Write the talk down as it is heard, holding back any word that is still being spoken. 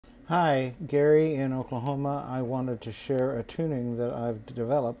Hi, Gary in Oklahoma. I wanted to share a tuning that I've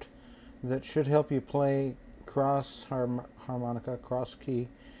developed that should help you play harmonica, cross key,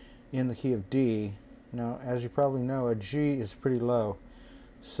 in the key of D. Now, as you probably know, a G is pretty low,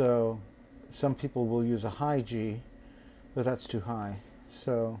 so some people will use a high G, but that's too high.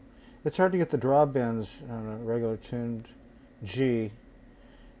 So it's hard to get the draw bends on a regular tuned G.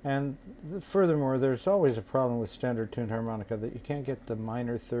 And furthermore, there's always a problem with standard tuned harmonica that you can't get the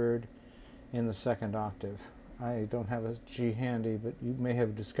minor third in the second octave. I don't have a G handy, but you may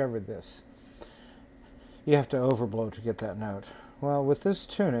have discovered this. You have to overblow to get that note. Well, with this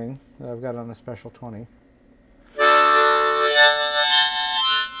tuning that I've got on a special 20,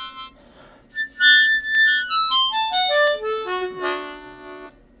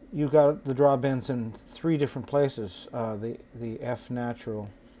 you've got the draw bends in three different places. The F natural,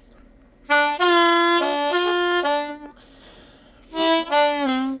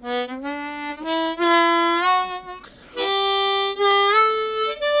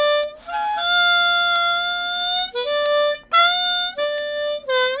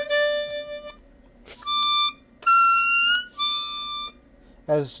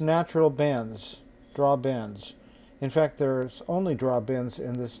 as natural bends, draw bends. In fact, there's only draw bends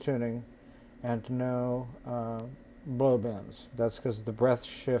in this tuning and no blow bends. That's because the breath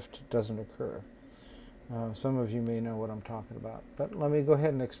shift doesn't occur. Some of you may know what I'm talking about, but let me go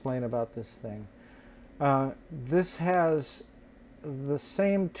ahead and explain about this thing. This has the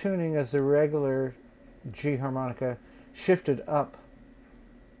same tuning as the regular G harmonica, shifted up.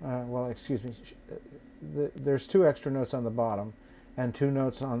 Well, excuse me. There's two extra notes on the bottom and two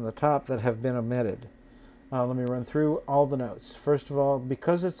notes on the top that have been omitted. Let me run through all the notes. First of all,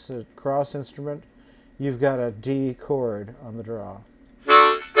 because it's a cross instrument, you've got a D chord on the draw.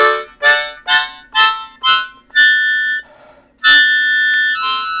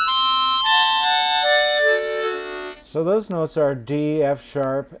 So those notes are D, F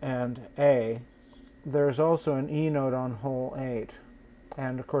sharp, and A. There's also an E note on hole 8,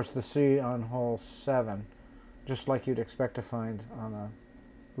 and of course the C on hole 7, just like you'd expect to find on a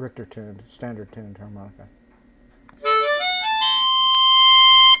Richter tuned, standard tuned harmonica.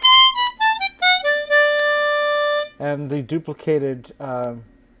 And the duplicated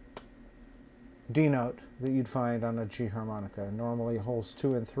D note that you'd find on a G harmonica, normally holes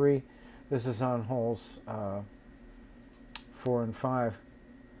 2 and 3. This is on holes 4 and 5,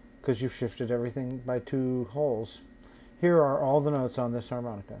 because you've shifted everything by 2 holes. Here are all the notes on this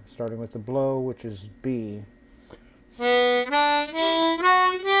harmonica, starting with the blow, which is B.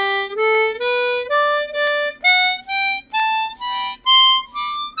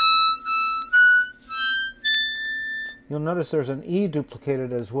 You'll notice there's an E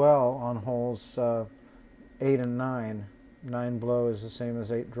duplicated as well on holes 8 and 9. 9 blow is the same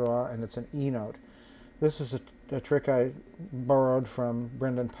as 8 draw, and it's an E note. This is a trick I borrowed from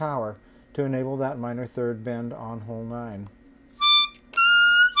Brendan Power to enable that minor third bend on hole 9.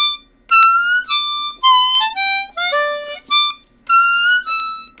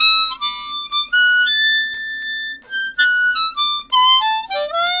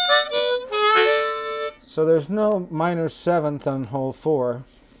 So there's no minor 7th on hole 4,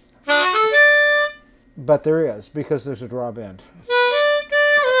 but there is, because there's a draw bend.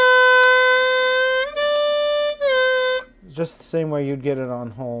 Just the same way you'd get it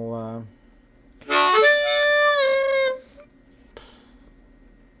on hole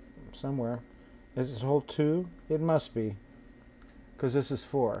somewhere. Is it hole 2? It must be, because this is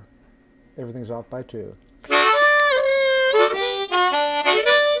 4. Everything's off by 2.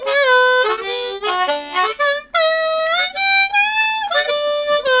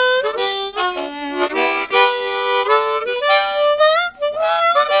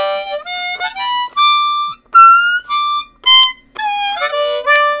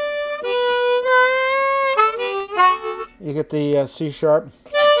 You get the C sharp,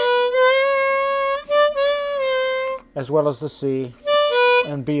 as well as the C,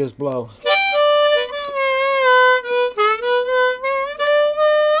 and B is blow.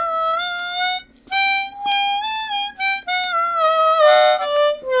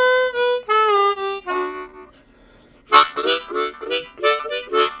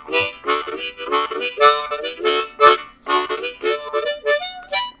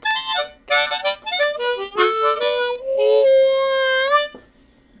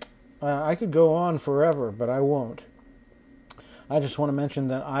 I could go on forever, but I won't. I just want to mention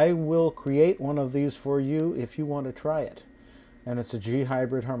that I will create one of these for you if you want to try it. And it's a G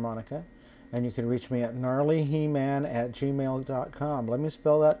hybrid harmonica. And you can reach me at gnarlyheman@gmail.com. Let me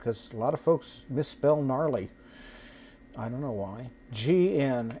spell that, because a lot of folks misspell gnarly. I don't know why.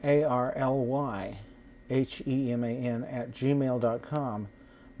 GNARLYHEMAN at gmail.com.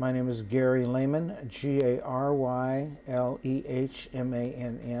 My name is Gary Lehman,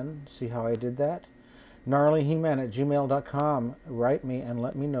 GARYLEHMANN. See how I did that? Gnarlyheman at gmail.com. Write me and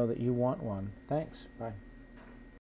let me know that you want one. Thanks. Bye.